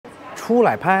出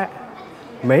来拍，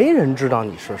没人知道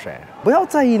你是谁。不要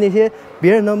在意那些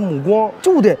别人的目光，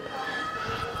就得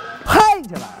嗨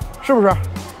起来，是不是？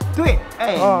对，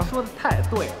哎，你说的太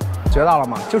对了，学到了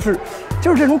吗？就是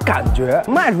这种感觉，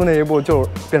迈出那一步就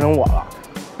变成我了，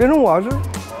变成我是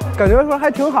感觉说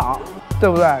还挺好，对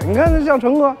不对？你看像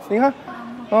陈哥，你看，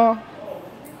啊，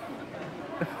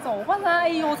走吧咱，哎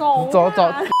呦走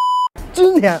走，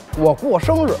今天我过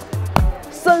生日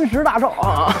，30大寿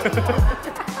啊！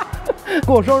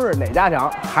过生日哪家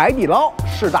强？海底捞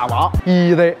是大王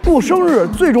，easy。过生日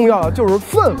最重要的就是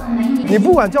氛围，你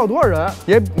不管叫多少人，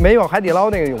也没有海底捞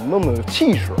那个有那么有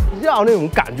气势，要那种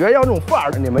感觉，要那种范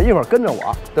儿。你们一会儿跟着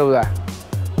我，对不对？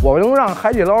我能让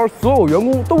海底捞所有员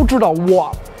工都知道我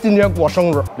今天过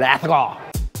生日。Let's go！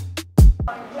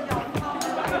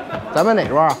 咱们哪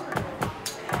桌啊？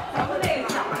咱们那个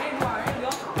小那桌人留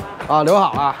好了。啊，留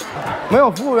好了。没有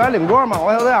服务员领桌吗？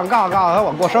我想告诉他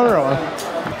我过生日了。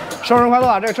生日快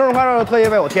乐！这生日快乐是特意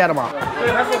为我贴的吗？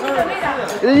对，还过生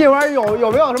日。一会儿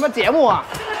有没有什么节目啊？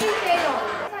这个必须得有，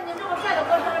像您这么帅的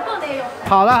过生日更得有。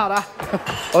好的，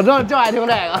我就爱听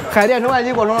这个。海淀城外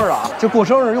鸡过生日了，这过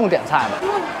生日用点菜吗？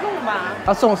用吧。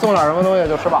他送点什么东西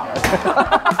就吃饱了。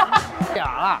点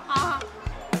上了。好。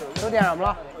都点什么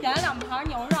了？点了2盘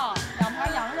牛肉，2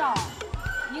盘羊肉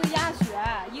，1个鸭血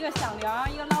，1个响铃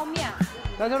，1个捞面。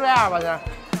那就这样吧，先。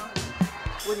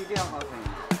估计这样可以。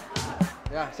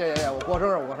行，谢谢，我过生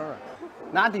日，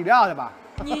拿底料去吧。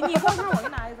你过生日我给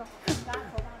拿一个，拿手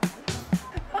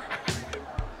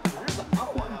你是怎么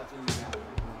活到今天？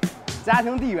家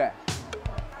庭地位。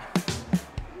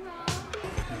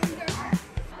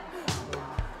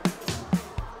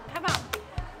开放。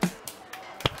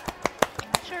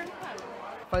生日快乐！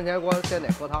番茄锅先得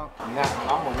喝汤。你看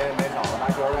老母亲没少拿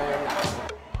幼儿园人打。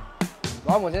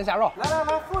老母亲下肉。来，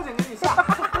父亲给你下，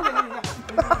父亲给你下。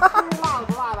你吃辣的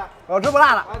不辣的？我吃不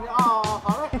辣的。啊，哦，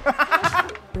好嘞。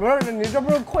不是你这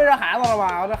不是亏着孩子了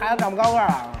吗？我这孩子长不高个了。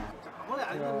长不了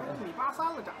，1.83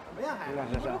米了，长什么呀还？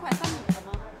你不是快3米了吗？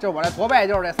就我这驼背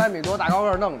就是这3米多大高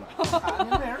个弄的。您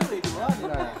这是对折，您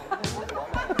这。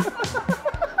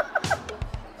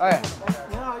哎，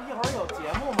您要一会儿有节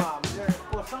目吗？我们这是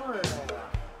过生日这个。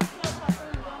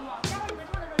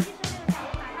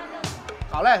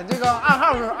好嘞，这个暗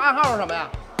号是什么呀？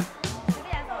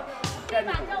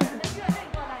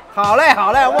好嘞，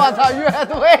我操，乐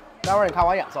队！待会儿你看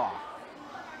我眼色啊。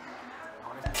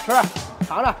吃，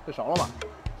尝尝，这熟了吗？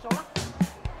熟了。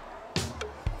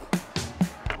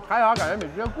海底捞感觉比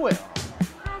之前贵了。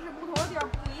它是不同地儿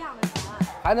不一样的钱。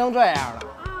还能这样的？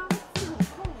啊，系统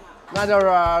控的。那就是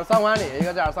3环里一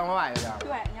个价，3环外一个价。对，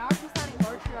你要是去三里屯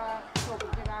吃，就比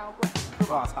这边要贵。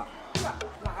我操！是，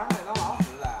那还是麦当劳实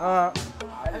在。嗯。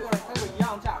它就一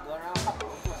样价格，然后汉堡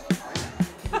做小一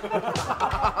点。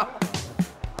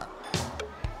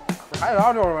海底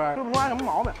捞就是吃不出来什么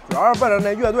毛病，主要是奔着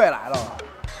那乐队来的了。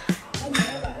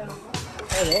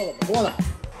开头怎么说呢？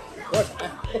多少钱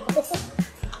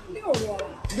6多了。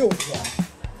？60多。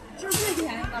这是最便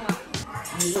宜的了。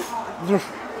就是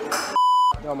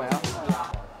要没了。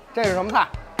这是什么菜？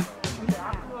牛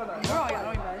肉羊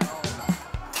肉一闻。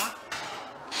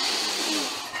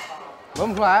闻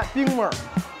不出来冰味儿。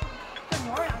这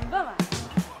牛肉羊，你问问。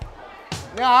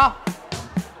你好啊，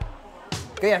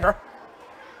给眼神。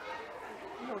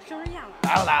有生日样子。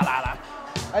来。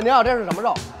哎，您好，这是什么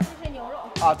肉？这是牛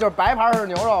肉。啊，就是白盘是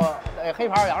牛肉，黑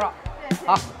盘是羊肉。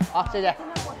好，谢谢。生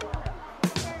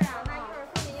日啊，那一会儿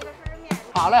送你一个生日面。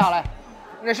好嘞。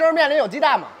那生日面里有鸡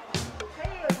蛋吗？可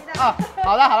以有鸡蛋。啊，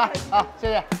好的，啊，谢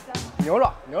谢。牛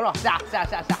肉，下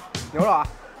牛肉啊！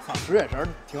操，使眼神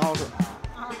挺好使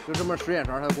啊！就这么使眼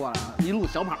神，他就过来了，一路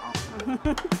小跑。海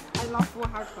底捞服务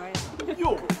还是可以的。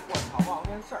哟，我操，忘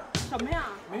件事儿。什么呀？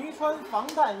没穿防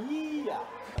弹衣呀。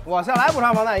我向来不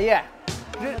穿防弹衣，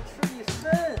这吃一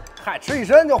身。嗨，吃一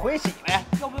身就回洗呗。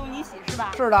又不用你洗是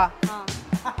吧？是的。啊。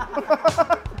他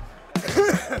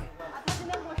今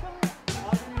天过生日。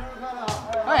好，祝你生日快乐。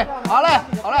哎，好嘞，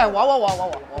我。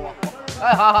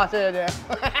哎，好，谢谢。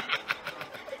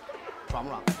爽不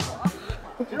爽？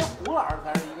其实胡老师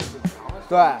才是一个正常的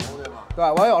对吧？对，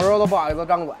我有时候都不好意思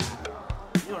张嘴。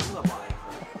你有什么可不好意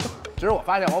思？其实我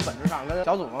发现我本质上跟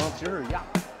小祖宗其实是一样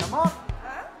的。什么？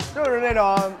就是那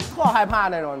种特害怕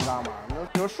那种，你知道吗？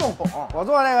就是社恐。我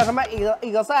做那个什么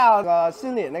Excel 那个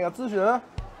心理那个咨询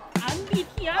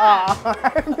MBTI 啊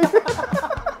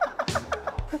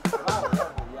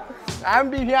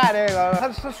，MBTI 那个他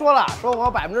说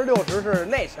我60%是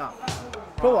内向，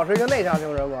说我是一个内向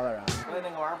型人格的人。所以那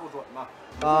个玩意儿不准嘛。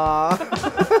啊，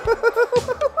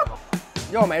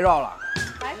又没肉了。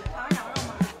来尝羊肉吗？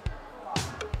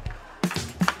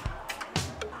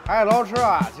海底捞吃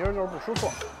啊，其实就是不吃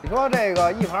错。你说这个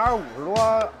一盘50多，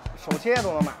手切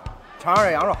都能买。尝尝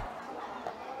这羊肉。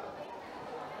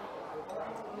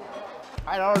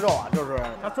海底捞的肉啊，就是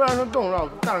它虽然是冻肉，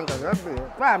但是感觉比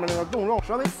外面那个冻肉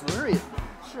稍微瓷实一点。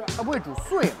是。它不会煮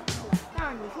碎了。但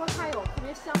是你说它有特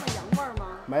别香的羊味儿吗？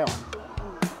没有。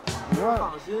你说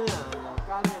放心啊，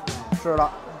干净的。是的，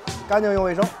干净又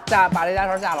卫生。把这鸭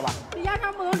肠下了吧。这鸭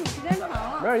肠不能煮时间长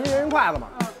了。没事，一人一筷子嘛。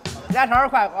鸭肠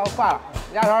坏了，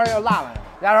鸭肠又烂了。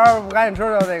鸭肠不赶紧吃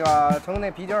就那个成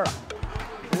那皮筋了。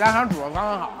鸭肠煮的刚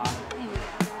刚好啊。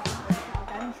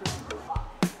赶紧吃。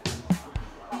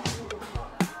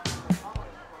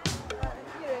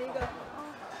一人一个。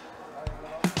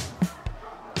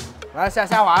来下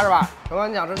虾滑是吧？成哥，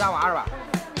你想吃虾滑是吧？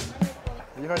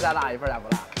一份加辣，一份加不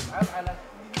辣。来，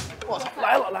我操，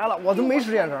来了，我都没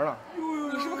使眼神呢。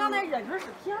你是不是刚才忍着使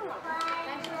偏了？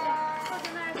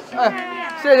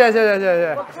哎，谢谢。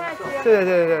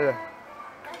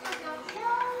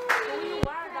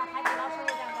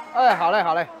哎，好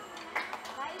嘞。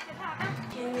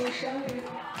祝你生日，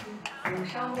送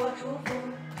上我祝福，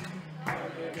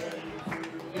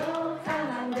有灿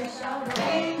烂的笑容，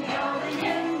美妙的音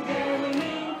乐为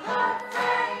你喝彩。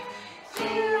亲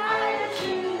爱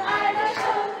的，生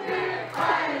日快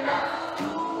乐！祝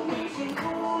你幸福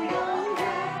永远。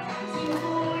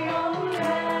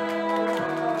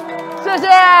谢谢。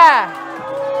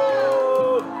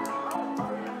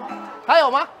还有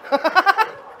吗？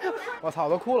我操，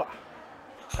都哭了，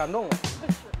感动了。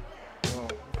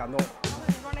感动了。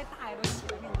那边那大爷都起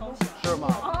来给你高兴。是吗？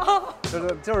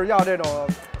就是要这种，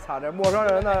操，这陌生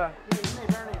人的。那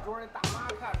边那桌那大妈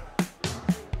看着。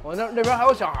我那边还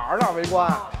有小孩呢，围观。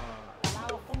大妈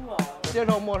都疯了。接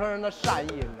受陌生人的善意，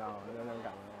你知道吗？就那种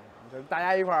感觉，就是大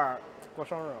家一块儿过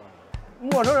生日了。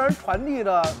陌生人传递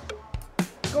的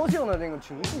高兴的那个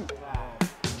情绪，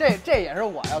这也是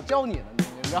我要教你的，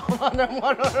你知道吗？这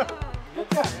陌生人，你就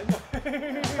见人就。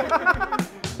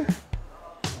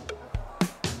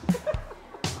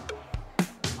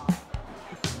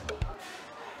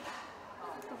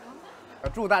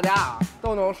祝大家啊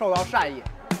都能受到善意。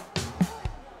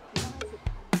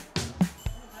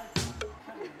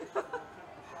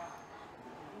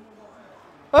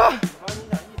啊！说你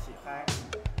想一起嗨，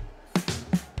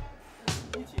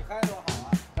一起嗨多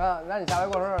好啊！那你下回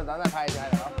过生日咱再拍一期海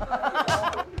底捞。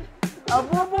啊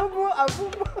不，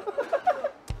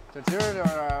就其实就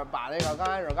是把这个刚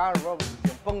开始不是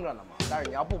挺绷着的嘛，但是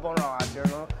你要不绷着的话，其实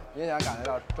能明显感觉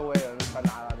到周围人传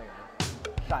达的那个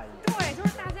善意。对，就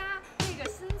是大家那个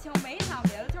心情没想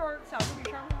别的，就是想祝你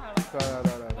生日快乐。对。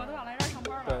我都想来这儿上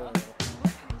班了。对，多开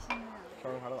心呀！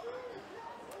生日快乐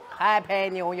 ，Happy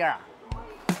New Year！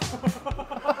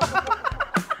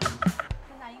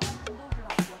 现在应该人都知道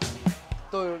我生日，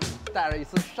都带着一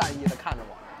丝善意的看着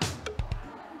我。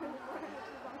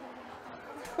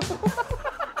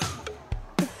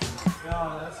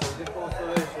让咱手机公司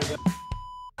卫士。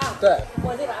对，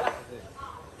我这来了。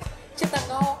这蛋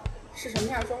糕是什么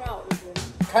样？说实话我就不知道。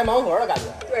开盲盒的感觉。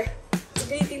对，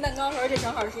给你订蛋糕盒，这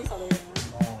正好是一小队员。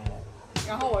哦。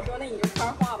然后我说，那你就穿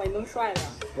上画吧，你能帅点。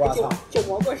我操！就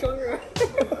我过生日。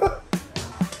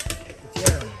接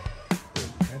着呢，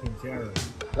还挺接着的。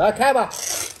来开吧。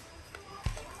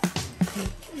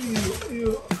哎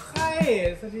呦，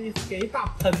嗨，他这给一大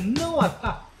盆呢，我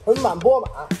操！盆满钵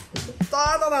满，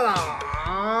哒！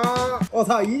我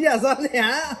操，一键3连，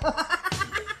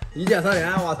一键3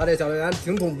连！我操，这小队员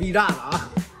挺懂 B 站的啊！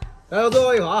来，有最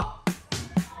后一口，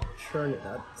吃你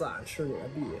的赞，吃你的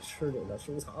币，吃你的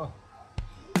收藏。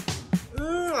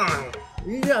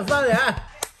一键3连，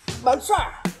完事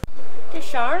儿。这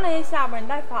绳那下边你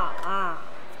带反了。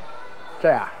这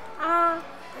样啊。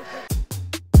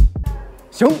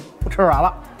行，吃完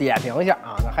了，点评一下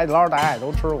啊。那海底捞大家也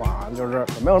都吃过啊，就是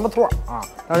没有什么错啊。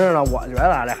但是呢，我觉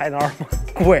得啊，这海底捞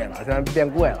贵了，现在变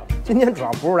贵了。今天主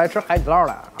要不是来吃海底捞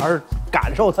来，而是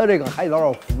感受它这个海底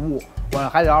捞的服务。我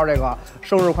海底捞这个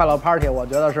生日快乐 party， 我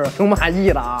觉得是挺满意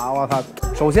的啊。我操，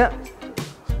首先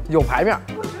有排面。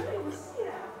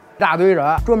一大堆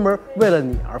人专门为了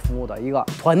你而服务的一个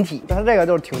团体，它这个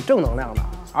就是挺正能量的，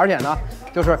而且呢，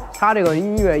就是它这个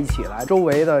音乐一起来，周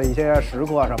围的一些食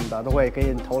客什么的都会给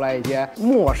你投来一些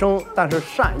陌生但是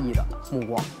善意的目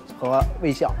光和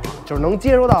微笑啊，就是能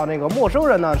接收到那个陌生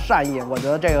人的善意，我觉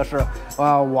得这个是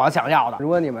我想要的。如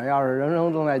果你们要是人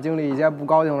生正在经历一些不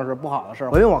高兴的事、不好的事，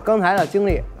我用我刚才的经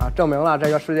历啊，证明了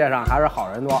这个世界上还是好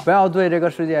人多，不要对这个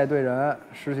世界、对人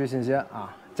失去信心啊！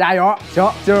加油！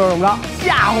行，今儿就这么着，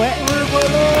下回。